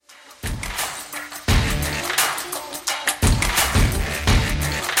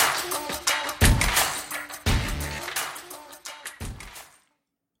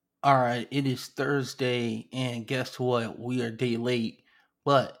All right, it is Thursday, and guess what? We are a day late,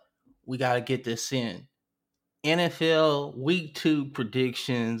 but we got to get this in. NFL Week 2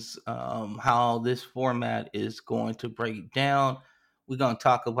 predictions, how this format is going to break down. We're going to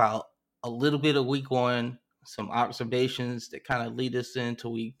talk about a little bit of Week 1, some observations that kind of lead us into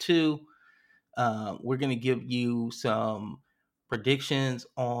Week 2. We're going to give you some predictions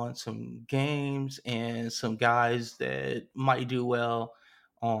on some games and some guys that might do well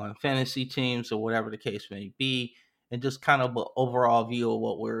on fantasy teams or whatever the case may be, and just kind of an overall view of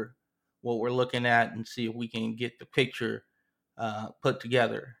what we're looking at and see if we can get the picture put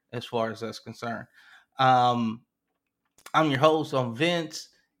together as far as that's concerned. Um, I'm your host, I'm Vince,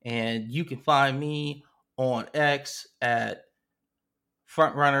 and you can find me on X at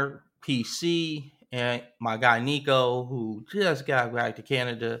Frontrunner PC, and my guy Nico, who just got back to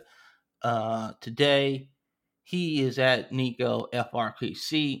Canada today. He is at Nico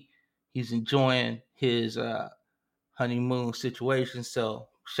FRPC. He's enjoying his honeymoon situation, so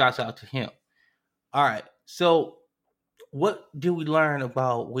shouts out to him. All right, so what did we learn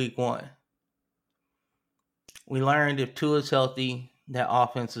about week 1? We learned if Tua's healthy, that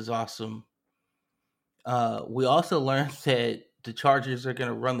offense is awesome. We also learned that the Chargers are going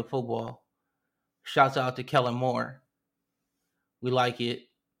to run the football. Shouts out to Kellen Moore. We like it.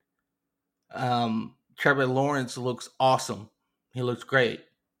 Trevor Lawrence looks awesome. He looks great.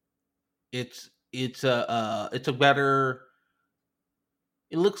 It's a better.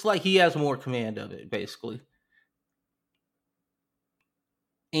 It looks like he has more command of it, basically.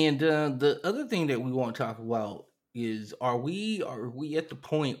 And the other thing that we want to talk about is are we at the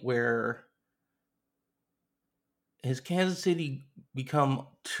point where has Kansas City become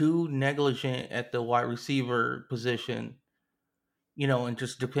too negligent at the wide receiver position? And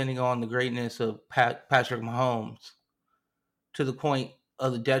just depending on the greatness of Patrick Mahomes to the point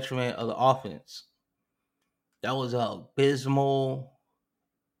of the detriment of the offense. That was a abysmal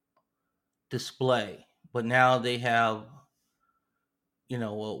display. But now they have,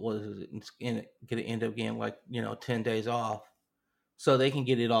 what was it? It's going to end up getting 10 days off, so they can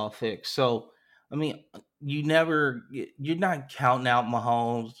get it all fixed. So, I mean, you're not counting out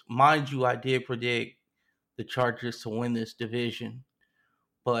Mahomes, mind you. I did predict the Chargers to win this division,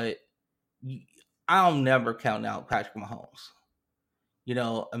 but I'm never counting out Patrick Mahomes.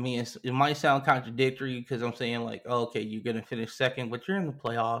 I mean, it might sound contradictory because I'm saying like, oh, okay, you're gonna finish second, but you're in the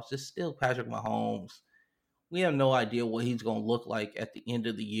playoffs. It's still Patrick Mahomes. We have no idea what he's gonna look like at the end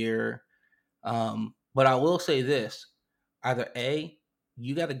of the year. But I will say this: either A,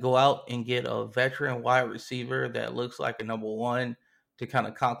 you got to go out and get a veteran wide receiver that looks like a number one to kind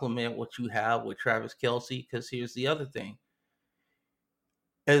of complement what you have with Travis Kelsey. Because here's the other thing: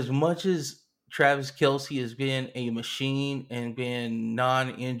 as much as Travis Kelsey has been a machine and been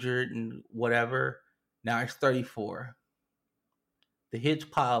non-injured and whatever, now he's 34. The hits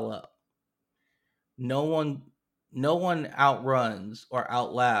pile up. No one, no one outruns or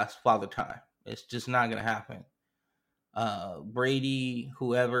outlasts Father Time. It's just not gonna happen. Brady,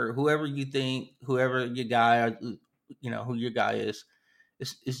 whoever you think, whoever your guy, who your guy is,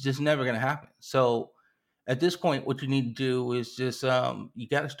 it's just never gonna happen. So at this point, what you need to do is just you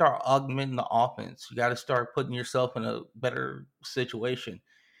got to start augmenting the offense. You got to start putting yourself in a better situation.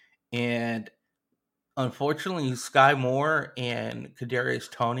 And unfortunately, Sky Moore and Kadarius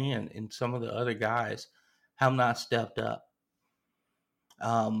Toney and some of the other guys have not stepped up.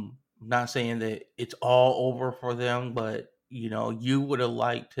 I'm not saying that it's all over for them, but you would have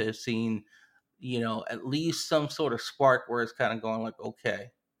liked to have seen, at least some sort of spark where it's kind of going like, okay,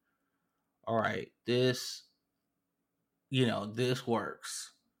 all right, this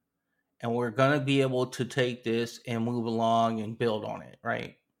works, and we're gonna be able to take this and move along and build on it,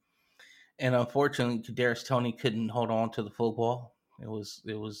 right? And unfortunately, Kadarius Toney couldn't hold on to the football. It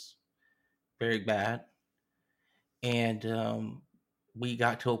was very bad, and we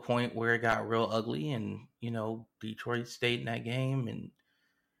got to a point where it got real ugly, and Detroit stayed in that game and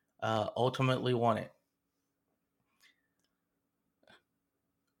ultimately won it.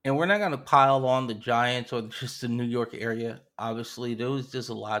 And we're not going to pile on the Giants or just the New York area. Obviously, there was just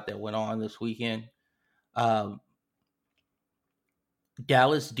a lot that went on this weekend. Um,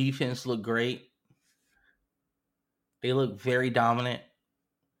 Dallas defense looked great. They looked very dominant.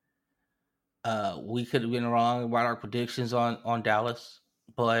 We could have been wrong about our predictions on Dallas,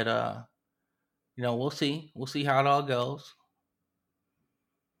 but we'll see. We'll see how it all goes.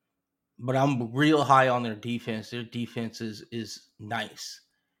 But I'm real high on their defense. Their defense is nice.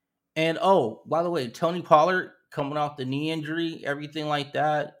 And oh, by the way, Tony Pollard coming off the knee injury, everything like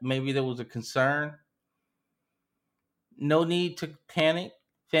that. Maybe there was a concern. No need to panic.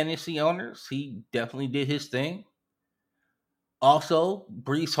 fantasy owners. He definitely did his thing. Also,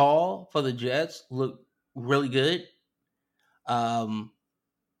 Brees Hall for the Jets looked really good. Um,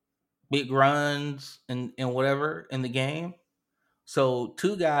 Big runs and whatever in the game. So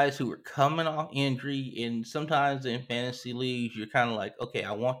two guys who were coming off injury, and sometimes in fantasy leagues, you're kind of like, okay,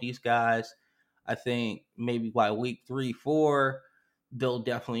 I want these guys. I think maybe by week 3, 4, they'll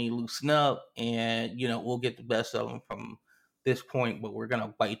definitely loosen up, and we'll get the best of them from this point. But we're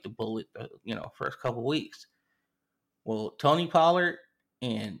gonna bite the bullet, first couple weeks. Well, Tony Pollard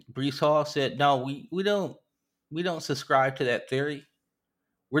and Brees Hall said, no, we don't subscribe to that theory.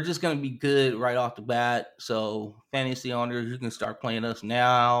 We're just going to be good right off the bat. So fantasy owners, you can start playing us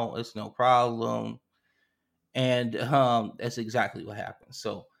now. It's no problem. And that's exactly what happened.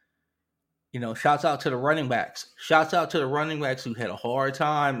 So, shouts out to the running backs. Shouts out to the running backs who had a hard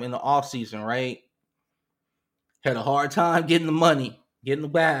time in the offseason, right? Had a hard time getting the money, getting the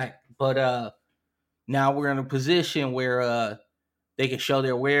bag. But now we're in a position where they can show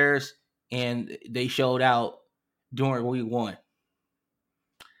their wares, and they showed out during week 1.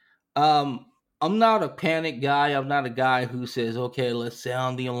 Um, I'm not a panic guy. I'm not a guy who says, "Okay, let's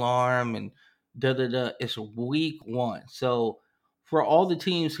sound the alarm," and da da da. It's week 1, so for all the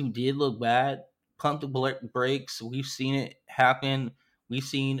teams who did look bad, pump the brakes. We've seen it happen. We've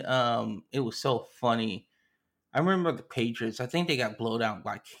seen. It was so funny. I remember the Patriots. I think they got blown out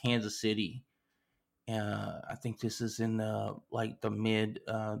by Kansas City. I think this is in the like the mid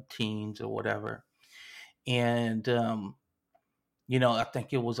teens or whatever, and I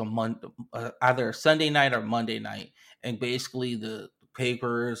think it was either a Sunday night or Monday night, and basically the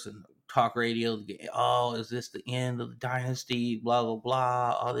papers and talk radio, oh, is this the end of the dynasty? Blah blah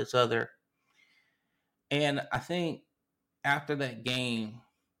blah, all this other. And I think after that game,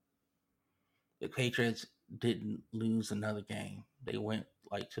 the Patriots didn't lose another game. They went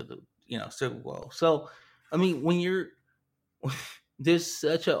like to the Super Bowl. So, I mean, when you're there's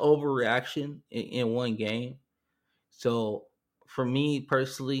such an overreaction in one game. So for me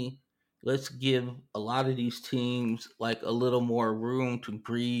personally, let's give a lot of these teams like a little more room to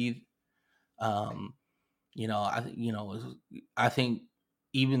breathe. Um, I think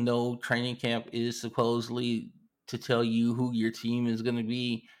even though training camp is supposedly to tell you who your team is going to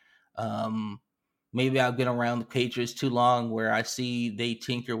be, um, maybe I've been around the Patriots too long where I see they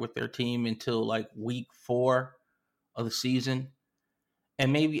tinker with their team until like week 4 of the season,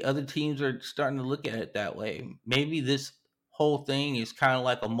 and maybe other teams are starting to look at it that way. Maybe this whole thing is kind of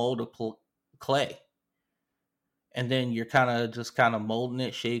like a mold of clay, and then you're kind of molding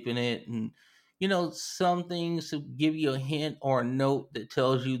it, shaping it, and some things to give you a hint or a note that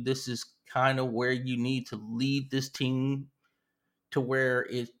tells you this is kind of where you need to lead this team to where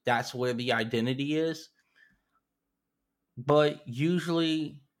that's where the identity is. But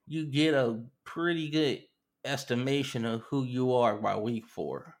usually you get a pretty good estimation of who you are by week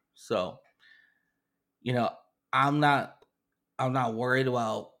 4. So you know, I'm not I'm not worried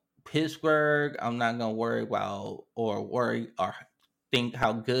about Pittsburgh. I'm not gonna worry or think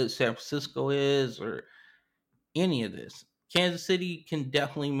how good San Francisco is or any of this. Kansas City can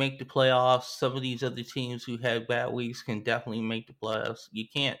definitely make the playoffs. Some of these other teams who had bad weeks can definitely make the playoffs. You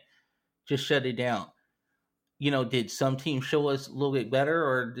can't just shut it down. Did some teams show us a little bit better,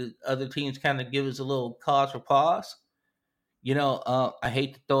 or did other teams kind of give us a little cause for pause? I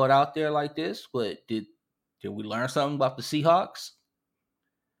hate to throw it out there like this, but did we learn something about the Seahawks?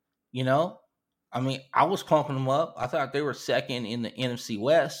 You know, I mean, I was pumping them up. I thought they were second in the NFC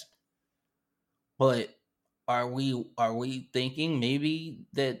West, but are we thinking maybe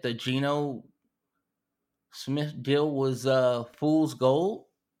that the Geno Smith deal was fool's gold?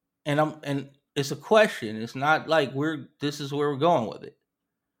 And it's a question. It's not like this is where we're going with it.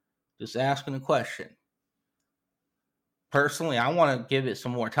 Just asking a question. Personally, I want to give it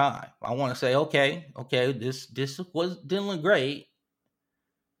some more time. I want to say, okay, this didn't look great.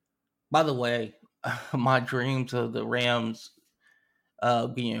 By the way, my dreams of the Rams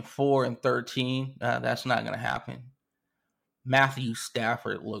being 4-13, that's not going to happen. Matthew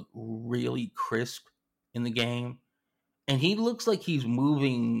Stafford looked really crisp in the game, and he looks like he's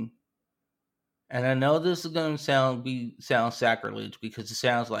moving. And I know this is going to sound sacrilege because it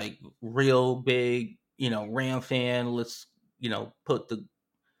sounds like real big, Ram fan. Let's put the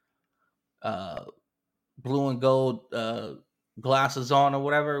uh, blue and gold glasses on or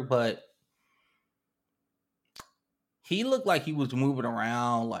whatever, but he looked like he was moving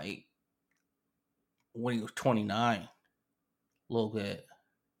around like when he was 29 a little bit,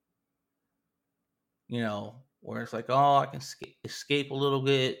 where it's like, oh, I can escape a little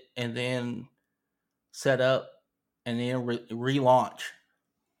bit and then set up and then relaunch.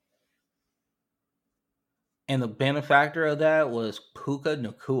 And the benefactor of that was Puka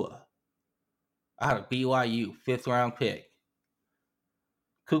Nacua out of BYU, 5th-round pick.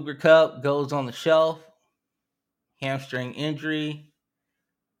 Cooper Kupp goes on the shelf, hamstring injury.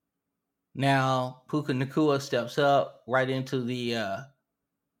 Now Puka Nacua steps up right into the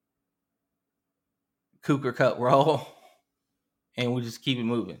Cooper Kupp role, and we just keep it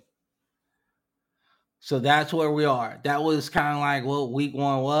moving. So that's where we are. That was kind of like what week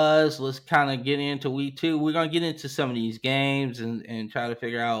 1 was. Let's kind of get into week 2. We're going to get into some of these games and try to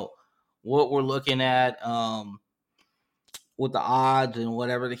figure out what we're looking at with the odds and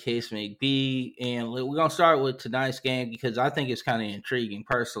whatever the case may be. And we're going to start with tonight's game because I think it's kind of intriguing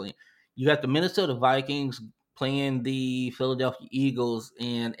personally. You got the Minnesota Vikings playing the Philadelphia Eagles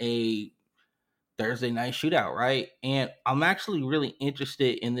in a Thursday night shootout, right? And I'm actually really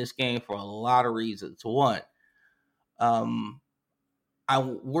interested in this game for a lot of reasons. One,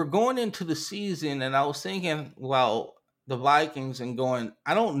 we're going into the season, and I was thinking, well, the Vikings and going,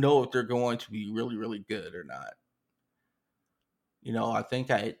 I don't know if they're going to be really, really good or not. I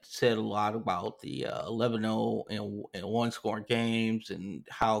think I said a lot about the 11-0 and one-score games, and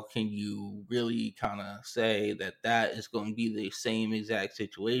how can you really kind of say that is going to be the same exact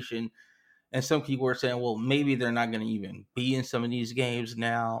situation. And some people are saying, well, maybe they're not going to even be in some of these games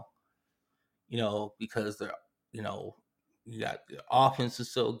now, because they're, you got the offense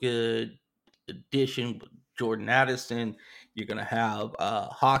is so good. Addition with Jordan Addison, you're going to have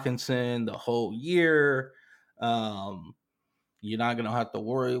Hawkinson the whole year. You're not going to have to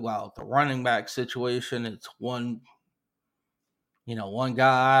worry about the running back situation. It's one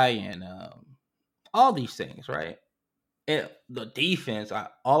guy and all these things, right? And the defense,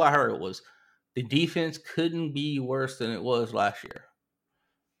 all I heard was the defense couldn't be worse than it was last year.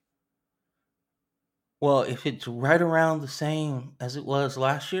 Well, if it's right around the same as it was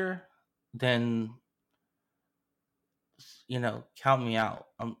last year, then count me out.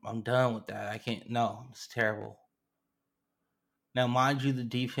 I'm done with that. I can't. No, it's terrible. Now, mind you, the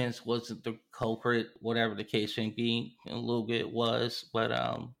defense wasn't the culprit, whatever the case may be. A little bit was, but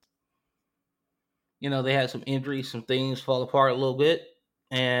they had some injuries, some things fall apart a little bit,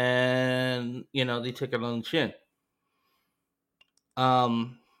 and they took it on the chin. I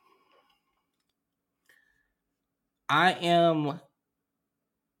am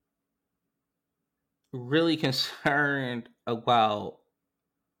really concerned about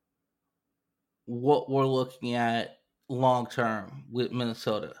what we're looking at long term with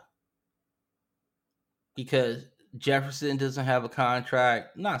Minnesota, because Jefferson doesn't have a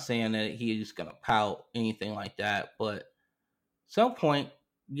contract. I'm not saying that he's gonna pout, anything like that, but at some point,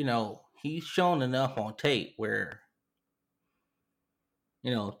 he's shown enough on tape where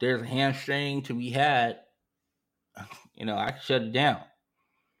there's a hamstring to be had. I could shut it down.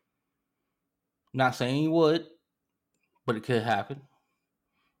 I'm not saying he would, but it could happen.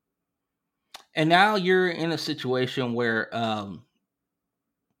 And now you're in a situation where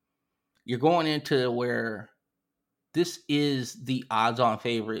you're going into where this is the odds-on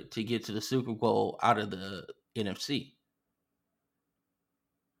favorite to get to the Super Bowl out of the NFC.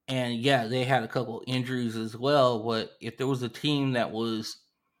 And yeah, they had a couple injuries as well, but if there was a team that was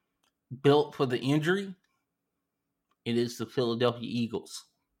built for the injury, it is the Philadelphia Eagles.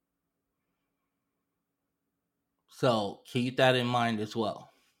 So keep that in mind as well.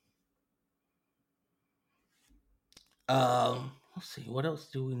 Let's see, what else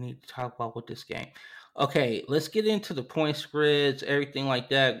do we need to talk about with this game? Okay, let's get into the point spreads, everything like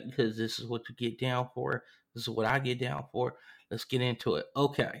that, because this is what you get down for. This is what I get down for. Let's get into it.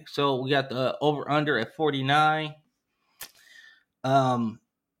 Okay, so we got the over-under at 49. I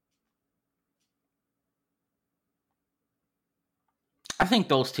think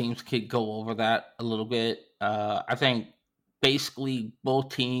those teams could go over that a little bit. I think basically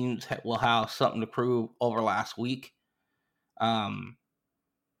both teams will have something to prove over last week.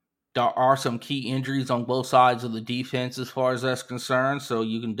 There are some key injuries on both sides of the defense as far as that's concerned. So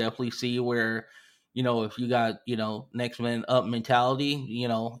you can definitely see where, if you got, next man up mentality,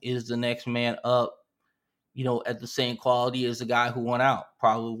 is the next man up, at the same quality as the guy who went out?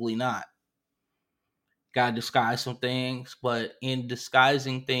 Probably not. Got to disguise some things, but in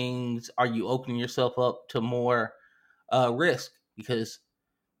disguising things, are you opening yourself up to more risk? Because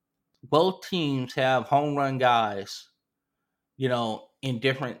both teams have home run guys, in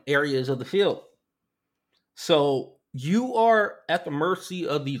different areas of the field. So you are at the mercy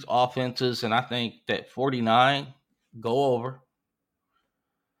of these offenses, and I think that 49 go over.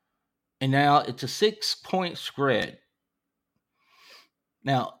 And now it's a 6-point spread.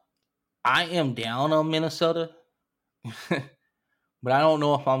 Now, I am down on Minnesota, but I don't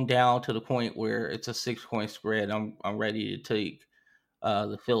know if I'm down to the point where it's a 6 point spread. I'm ready to take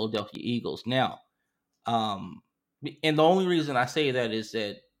the Philadelphia Eagles now. Um, and the only reason I say that is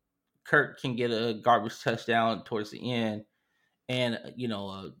that Kirk can get a garbage touchdown towards the end, and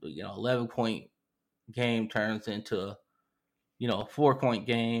 11 point game turns into a 4 point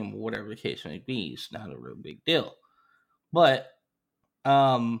game, whatever the case may be. It's not a real big deal, but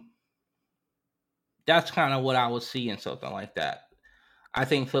um, that's kind of what I would see in something like that. I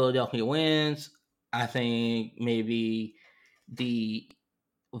think Philadelphia wins. I think maybe the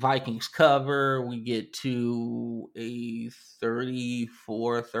Vikings cover. We get to a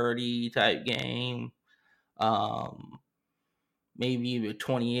 34-30 type game. Um, Maybe even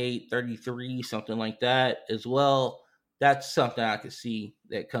 28-33, something like that as well. That's something I could see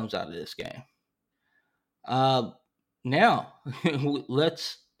that comes out of this game. Now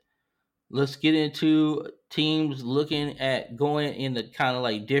let's get into teams looking at going in the kind of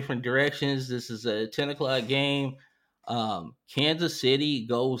like different directions. This is a 10 o'clock game. Kansas City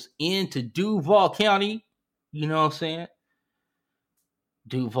goes into Duval County. You know what I'm saying?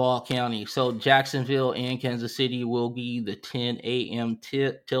 Duval County. So Jacksonville and Kansas City will be the 10 a.m.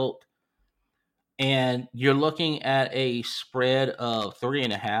 tilt. And you're looking at a spread of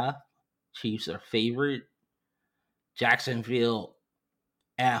 3.5. Chiefs are favorite. Jacksonville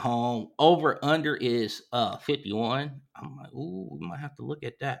at home. Over under is 51. I'm like, ooh, we might have to look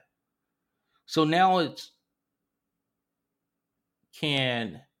at that. So now it's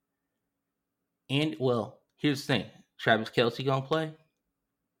can and well, here's the thing. Travis Kelce gonna play?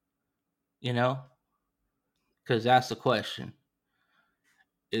 You know? Because that's the question.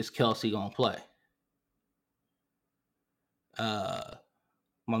 Is Kelce gonna play?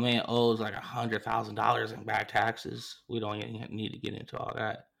 My man owes like $100,000 in back taxes. We don't even need to get into all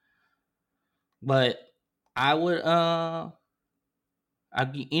that. But I would I'd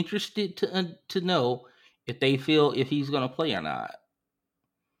be interested to know if they feel if he's gonna play or not.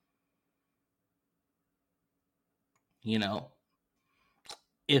 You know,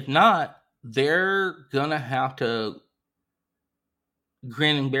 if not, they're gonna have to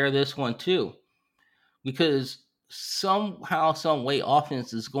grin and bear this one too, because somehow, some way,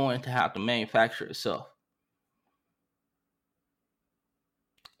 offense is going to have to manufacture itself,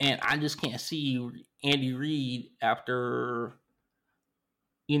 and I just can't see Andy Reid after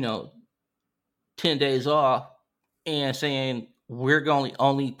 10 days off and saying we're going to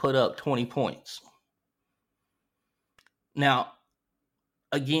only put up 20 points. Now,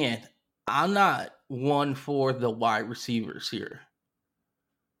 again, I'm not one for the wide receivers here.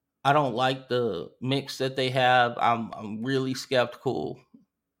 I don't like the mix that they have. I'm really skeptical,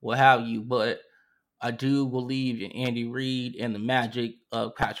 what have you, but I do believe in Andy Reid and the magic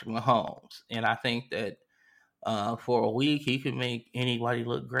of Patrick Mahomes, and I think that for a week he could make anybody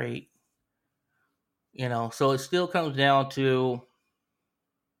look great. So it still comes down to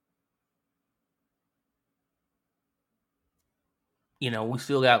we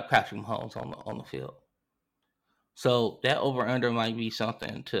still got Patrick Mahomes on the field. So that over under might be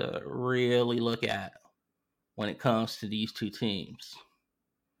something to really look at when it comes to these two teams.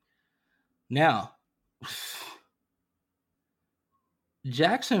 Now,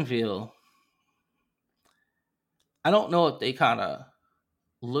 Jacksonville, I don't know if they kind of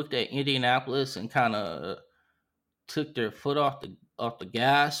looked at Indianapolis and kind of took their foot off the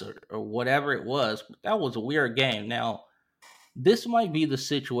gas or whatever it was. But that was a weird game. Now, this might be the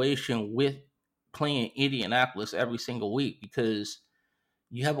situation with playing Indianapolis every single week, because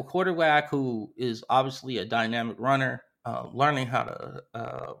you have a quarterback who is obviously a dynamic runner, learning how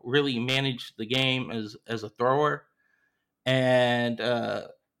to really manage the game as a thrower, and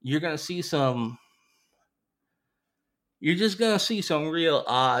you're gonna see some. You're just gonna see some real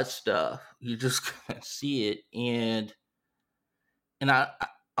odd stuff. You're just gonna see it, and I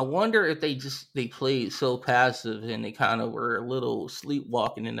wonder if they played so passive and they kind of were a little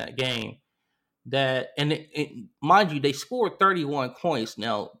sleepwalking in that game. Mind you, they scored 31 points.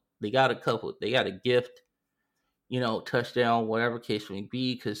 Now they got a gift, touchdown, whatever case may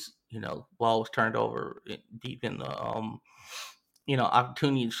be, because ball was turned over deep in the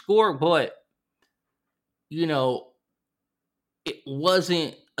opportunity to score, but it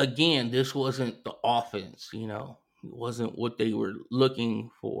wasn't. Again, this wasn't the offense. It wasn't what they were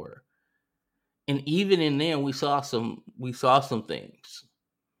looking for, and even in there, we saw some things.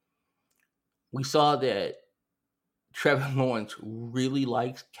 We saw that Trevor Lawrence really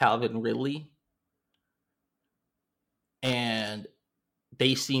likes Calvin Ridley, and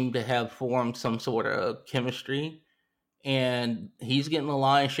they seem to have formed some sort of chemistry, and he's getting the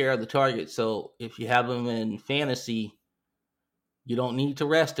lion's share of the target. So if you have him in fantasy, You don't need to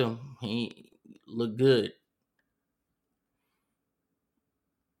rest him. He looked good.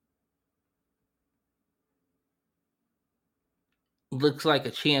 Looks like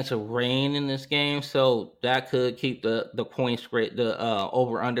a chance of rain in this game, so that could keep the point spread, the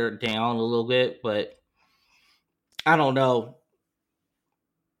over under down a little bit. But I don't know.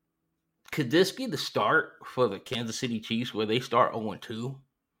 Could this be the start for the Kansas City Chiefs where they start 0-2?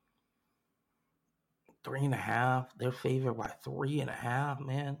 3.5. They're favored by 3.5.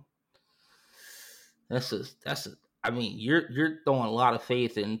 Man, that's a. I mean, you're throwing a lot of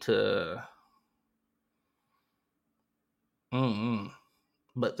faith into. Mm-mm.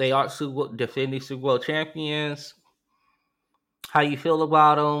 But they are defending Super Bowl champions. How you feel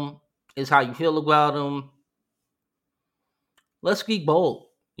about them is how you feel about them. Let's be bold.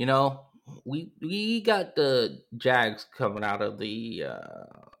 You know, we got the Jags coming out of the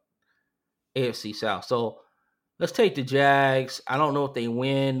AFC South, so let's take the Jags. I don't know if they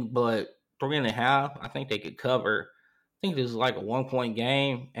win, but 3.5, I think they could cover. I think this is like a 1 point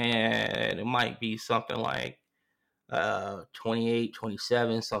game, and it might be something like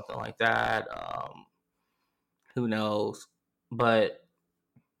 28-27, something like that. Who knows? But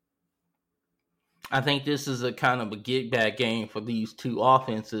I think this is a kind of a get back game for these two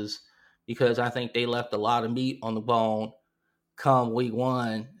offenses because I think they left a lot of meat on the bone come week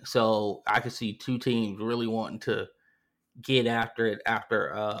one. So I could see two teams really wanting to get after it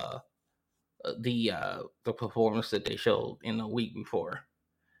after the performance that they showed in the week before.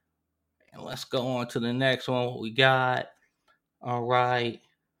 And let's go on to the next one. What we got? All right.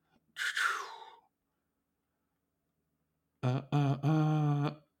 Uh, uh,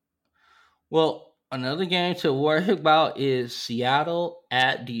 uh. Well, another game to worry about is Seattle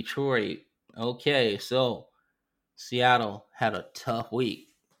at Detroit. Okay, so Seattle had a tough week.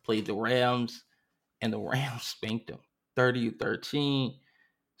 Played the Rams, and the Rams spanked them 30-13.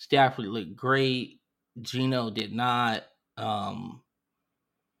 Stafford looked great. Gino did not. Um,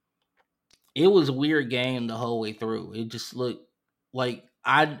 it was a weird game the whole way through. It just looked like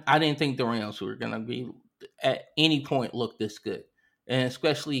I didn't think the Rams were gonna be at any point look this good, and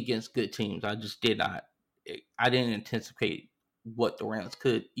especially against good teams. I just did not. I didn't anticipate what the Rams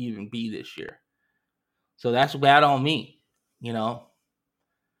could even be this year. So that's bad on me. You know,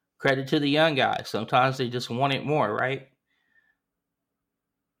 credit to the young guys. Sometimes they just want it more, right?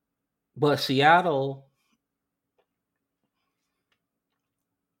 But Seattle,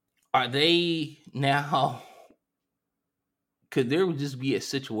 are they now? Could there just be a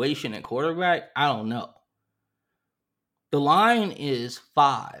situation at quarterback? I don't know. The line is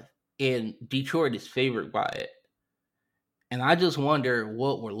 5, and Detroit is favored by it. And I just wonder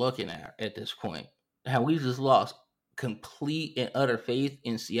what we're looking at this point. Have we just lost complete and utter faith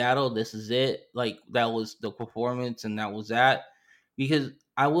in Seattle? This is it. Like that was the performance, and that was that. Because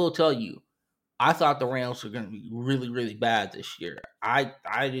I will tell you, I thought the Rams were going to be really, really bad this year. I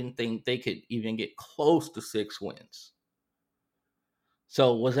didn't think they could even get close to 6 wins.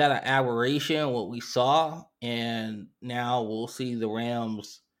 So was that an aberration? What we saw, and now we'll see the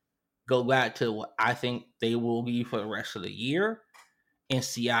Rams go back to what I think they will be for the rest of the year. And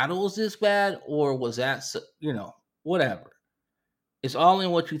Seattle is this bad, or was that whatever? It's all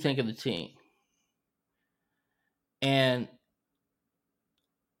in what you think of the team, and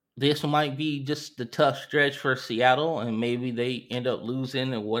this might be just the tough stretch for Seattle, and maybe they end up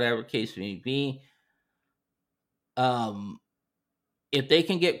losing, or whatever case may be. Um, if they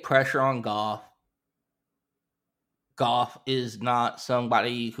can get pressure on Goff, Goff is not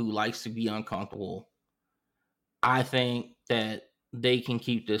somebody who likes to be uncomfortable. I think that they can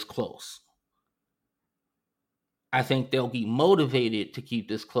keep this close. I think they'll be motivated to keep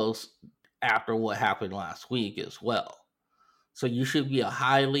this close after what happened last week as well. So you should get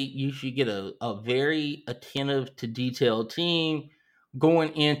a very attentive to detail team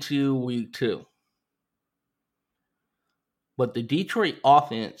going into week two. But the Detroit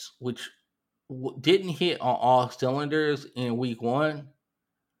offense, which didn't hit on all cylinders in week one,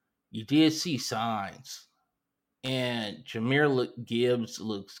 you did see signs. And Jameer Gibbs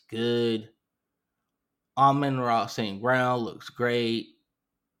looks good. Amon-Ra St. Brown looks great.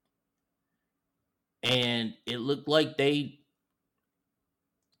 And it looked like they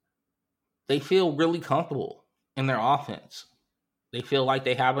feel really comfortable in their offense. They feel like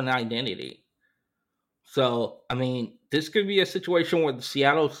they have an identity. So, I mean, this could be a situation where the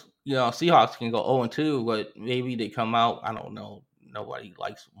Seattle, Seahawks can go 0-2, but maybe they come out. I don't know. Nobody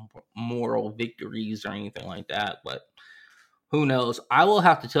likes moral victories or anything like that, but who knows? I will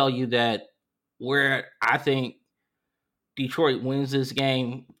have to tell you that where I think Detroit wins this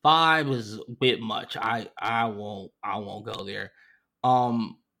game, 5 is a bit much. I won't go there.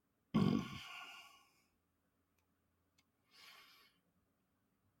 Um,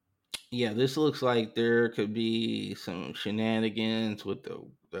 yeah, this looks like there could be some shenanigans with the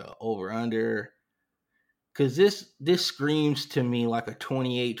over under. Cause this screams to me like a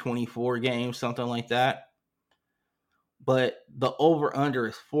 28-24 game, something like that. But the over under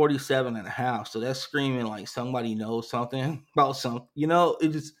is 47 and a half. So that's screaming like somebody knows something about some,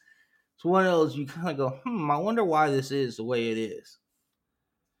 it's one of those you kind of go, I wonder why this is the way it is.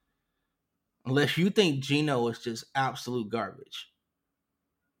 Unless you think Gino is just absolute garbage.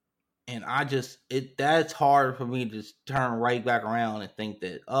 And I just that's hard for me to just turn right back around and think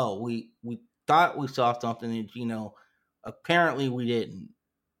that, oh, we thought we saw something in Gino. Apparently we didn't.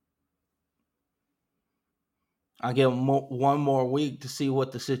 I give him one more week to see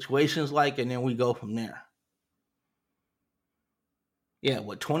what the situation's like, and then we go from there. Yeah,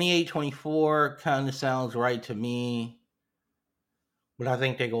 what 28-24 kind of sounds right to me, but I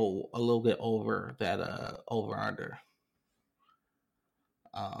think they go a little bit over that over under.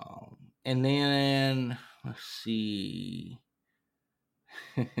 And then let's see.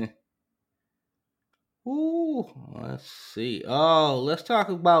 Ooh, let's see. Oh, let's talk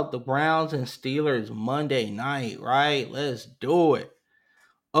about the Browns and Steelers Monday night, right? Let's do it.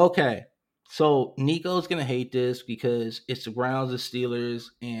 Okay. So Nico's gonna hate this because it's the Browns and Steelers,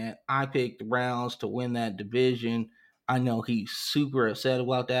 and I picked the Browns to win that division. I know he's super upset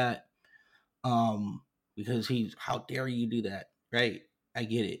about that. Because he's how dare you do that? Right. I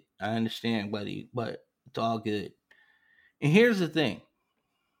get it. I understand, buddy, but it's all good. And here's the thing.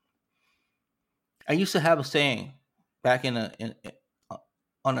 I used to have a saying back uh,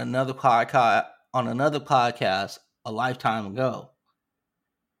 on another podcast a lifetime ago.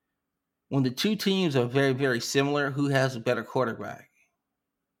 When the two teams are very, very similar, who has a better quarterback?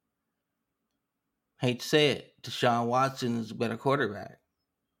 Hate to say it, Deshaun Watson is a better quarterback.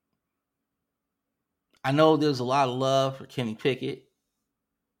 I know there's a lot of love for Kenny Pickett,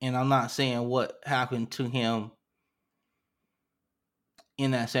 and I'm not saying what happened to him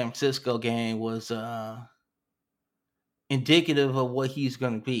in that San Francisco game was indicative of what he's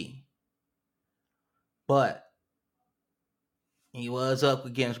going to be. But he was up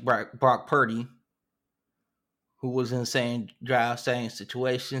against Brock Purdy, who was in the same draft, same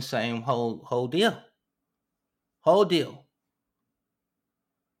situation, same whole deal. Whole deal.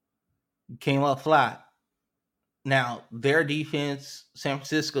 Came up flat. Now their defense, San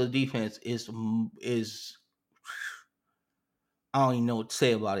Francisco's defense, is I don't even know what to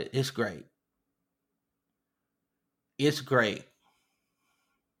say about it. It's great. It's great.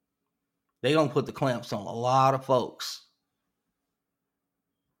 They gonna put the clamps on a lot of folks.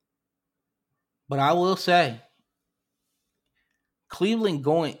 But I will say, Cleveland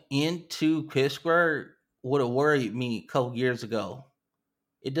going into Pittsburgh would have worried me a couple years ago.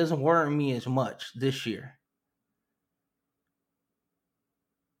 It doesn't worry me as much this year.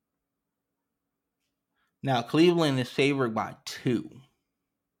 Now Cleveland is favored by 2.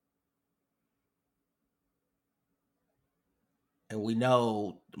 And we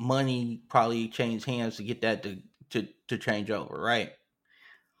know money probably changed hands to get that to change over, right?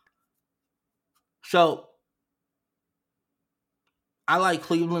 So I like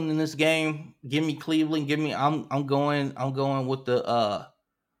Cleveland in this game. Give me Cleveland. Give me. I'm going with the.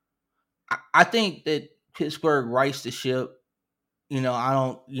 I think that Pittsburgh rights the ship. I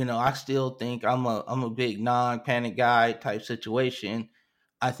don't. I still think I'm a big non-panic guy type situation.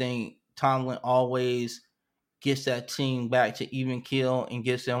 I think Tomlin always gets that team back to even kill and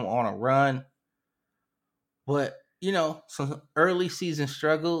gets them on a run. But some early season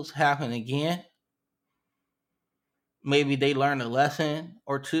struggles happen again. Maybe they learn a lesson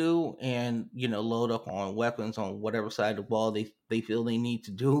or two and load up on weapons on whatever side of the ball they feel they need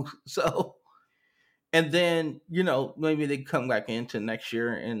to do. So and then maybe they come back into next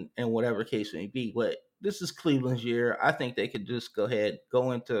year and whatever case may be. But this is Cleveland's year. I think they could just go ahead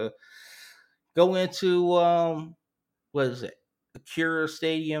go into what is it,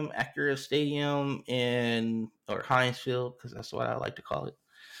 Acura Stadium in or Heinz Field, because that's what I like to call it.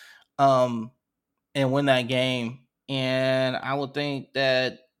 Um, and win that game. And I would think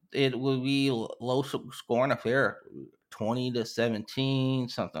that it would be low scoring affair,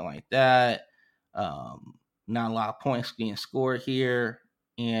 20-17, something like that. Not a lot of points being scored here,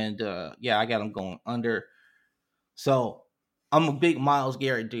 and yeah, I got them going under. So I'm a big Miles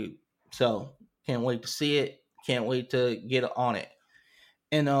Garrett dude. So can't wait to see it. Can't wait to get on it.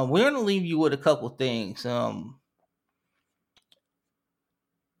 And we're gonna leave you with a couple things.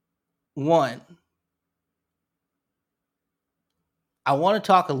 One, I want to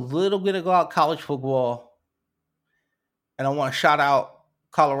talk a little bit about college football, And I want to shout out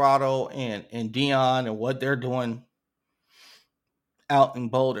Colorado and Dion and what they're doing out in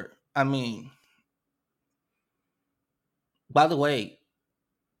Boulder. I mean, by the way,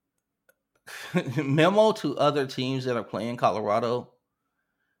 memo to other teams that are playing Colorado: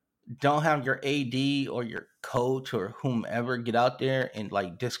 don't have your AD or your coach or whomever get out there and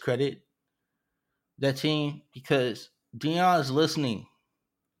like discredit that team, because Dion is listening.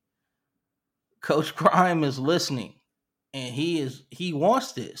 Coach Prime is listening, and he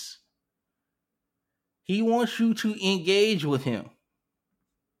wants this. He wants you to engage with him.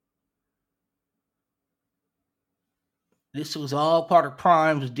 This was all part of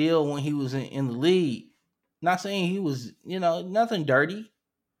Prime's deal when he was in the league. Not saying he was, nothing dirty.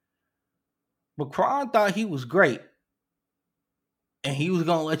 But Prime thought he was great. And he was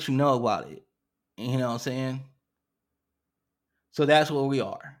gonna let you know about it. You know what I'm saying? So that's where we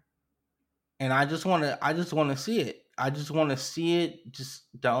are. And I just wanna see it. I just wanna see it. Just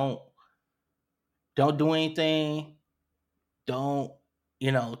don't do anything. Don't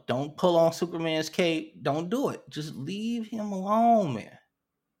don't pull on Superman's cape. Don't do it. Just leave him alone, man.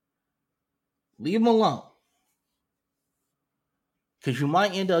 Leave him alone. Because you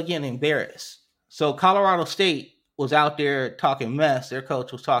might end up getting embarrassed. So Colorado State was out there talking mess. Their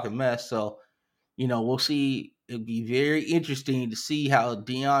coach was talking mess. So, we'll see. It'd be very interesting to see how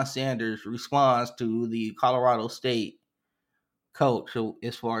Deion Sanders responds to the Colorado State coach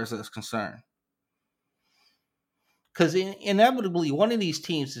as far as that's concerned. Because inevitably, one of these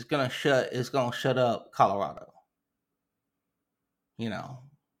teams is gonna shut up Colorado.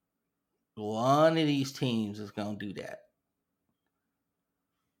 One of these teams is gonna do that.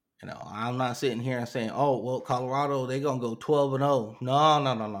 I'm not sitting here and saying, "Oh, well, Colorado, they're gonna go 12-0."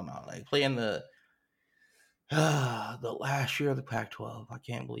 No. They playing the last year of the Pac-12. I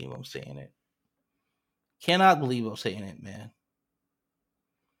can't believe I'm saying it. Cannot believe I'm saying it, man.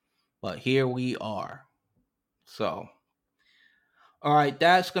 But here we are. So, all right,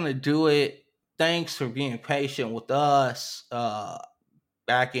 that's gonna do it. Thanks for being patient with us.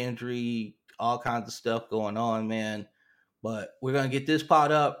 Back injury, all kinds of stuff going on, man. But we're going to get this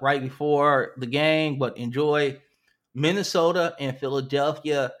pot up right before the game. But enjoy Minnesota and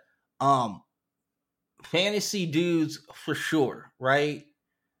Philadelphia. Fantasy dudes for sure, right?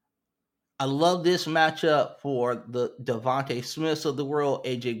 I love this matchup for the Devontae Smiths of the world,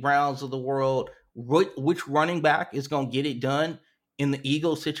 AJ Browns of the world. Which running back is going to get it done in the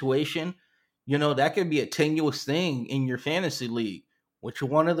Eagles situation? That could be a tenuous thing in your fantasy league. Which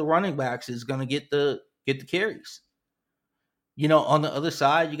one of the running backs is going to get the carries? On the other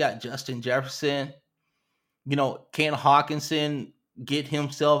side, you got Justin Jefferson. Can Hawkinson get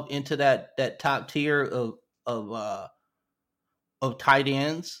himself into that top tier of tight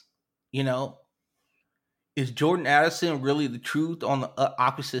ends? Is Jordan Addison really the truth on the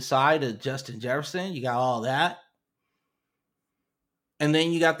opposite side of Justin Jefferson? You got all that, and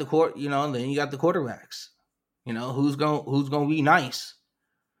then you got the quarterbacks. Who's gonna be nice?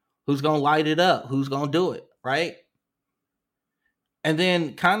 Who's gonna light it up? Who's gonna do it right? And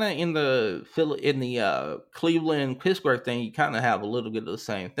then kind of in the Cleveland Pittsburgh thing, you kind of have a little bit of the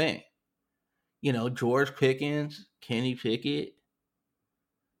same thing. George Pickens, Kenny Pickett,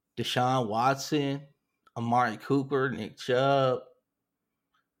 Deshaun Watson, Amari Cooper, Nick Chubb.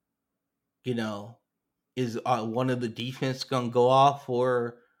 Is one of the defense going to go off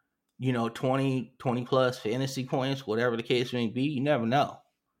for 20 plus fantasy points, whatever the case may be? You never know.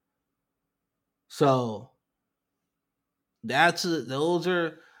 So those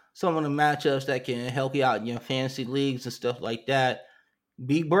are some of the matchups that can help you out in your fantasy leagues and stuff like that.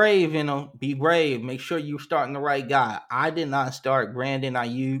 Be brave, be brave. Make sure you're starting the right guy. I did not start Brandon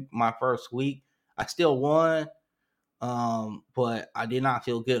Ayuk my first week. I still won, but I did not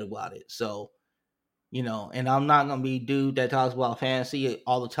feel good about it. So, and I'm not going to be dude that talks about fantasy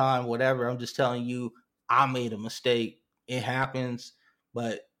all the time, whatever. I'm just telling you, I made a mistake. It happens.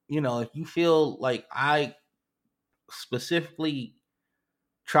 But, if you feel like I specifically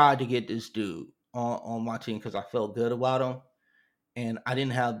tried to get this dude on my team because I felt good about him, and I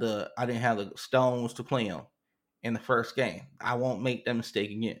didn't have the stones to play him in the first game. I won't make that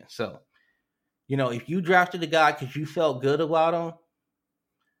mistake again. So, if you drafted a guy because you felt good about him,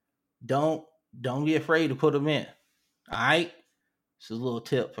 don't be afraid to put him in. All right, this is a little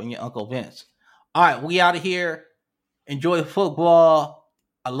tip from your Uncle Vince. All right, we out of here. Enjoy football.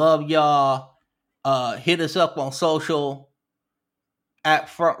 I love y'all. Hit us up on social at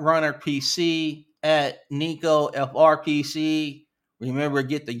FrontRunnerPC, at Nico FRPC. Remember,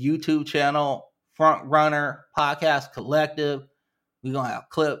 get the YouTube channel, Front Runner Podcast Collective. We're going to have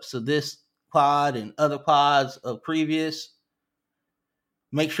clips of this pod and other pods of previous.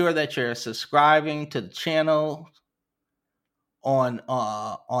 Make sure that you're subscribing to the channel on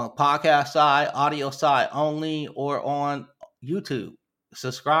podcast side, audio side only, or on YouTube.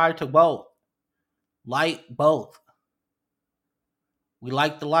 Subscribe to both. Like both. We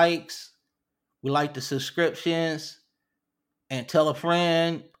like the likes. We like the subscriptions. And tell a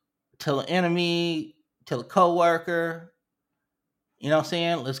friend, tell an enemy, tell a coworker. You know what I'm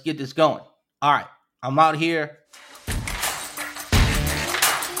saying? Let's get this going. All right. I'm out here.